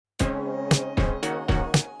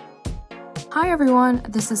Hi everyone,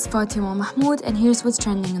 this is Fatima Al Mahmoud and here's what's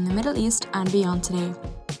trending in the Middle East and beyond today.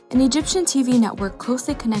 An Egyptian TV network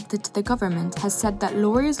closely connected to the government has said that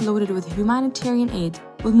lorries loaded with humanitarian aid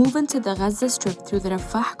will move into the Gaza Strip through the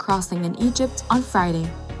Rafah crossing in Egypt on Friday.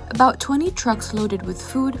 About 20 trucks loaded with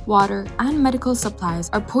food, water, and medical supplies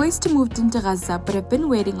are poised to move into Gaza but have been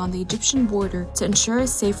waiting on the Egyptian border to ensure a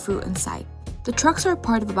safe route in sight. The trucks are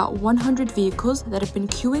part of about 100 vehicles that have been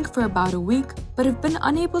queuing for about a week but have been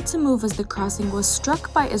unable to move as the crossing was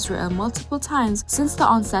struck by Israel multiple times since the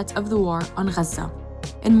onset of the war on Gaza.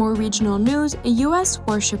 In more regional news, a U.S.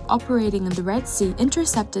 warship operating in the Red Sea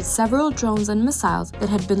intercepted several drones and missiles that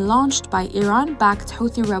had been launched by Iran-backed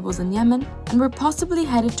Houthi rebels in Yemen and were possibly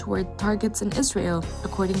headed toward targets in Israel,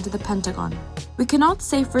 according to the Pentagon. We cannot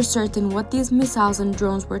say for certain what these missiles and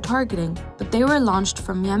drones were targeting, but they were launched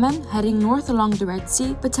from Yemen, heading north along the Red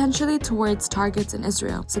Sea, potentially towards targets in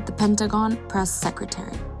Israel, said the Pentagon press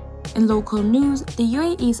secretary. In local news, the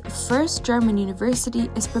UAE's first German university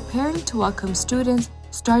is preparing to welcome students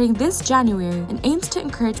starting this January and aims to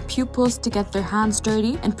encourage pupils to get their hands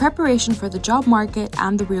dirty in preparation for the job market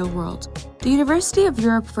and the real world. The University of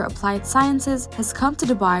Europe for Applied Sciences has come to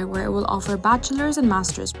Dubai, where it will offer bachelor's and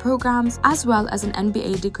master's programs as well as an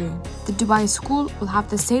MBA degree. The Dubai school will have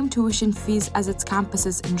the same tuition fees as its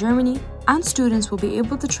campuses in Germany, and students will be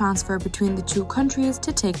able to transfer between the two countries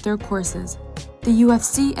to take their courses. The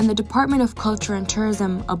UFC and the Department of Culture and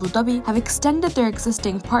Tourism, Abu Dhabi, have extended their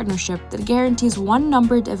existing partnership that guarantees one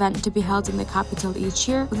numbered event to be held in the capital each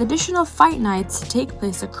year, with additional fight nights to take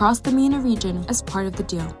place across the MENA region as part of the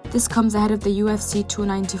deal. This comes ahead of the UFC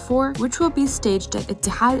 294, which will be staged at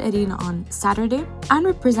Etihad Arena on Saturday, and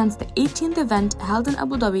represents the 18th event held in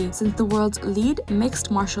Abu Dhabi since the world's lead mixed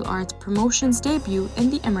martial arts promotion's debut in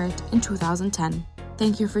the Emirate in 2010.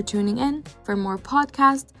 Thank you for tuning in. For more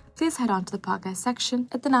podcasts, please head on to the podcast section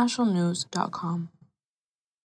at thenationalnews.com.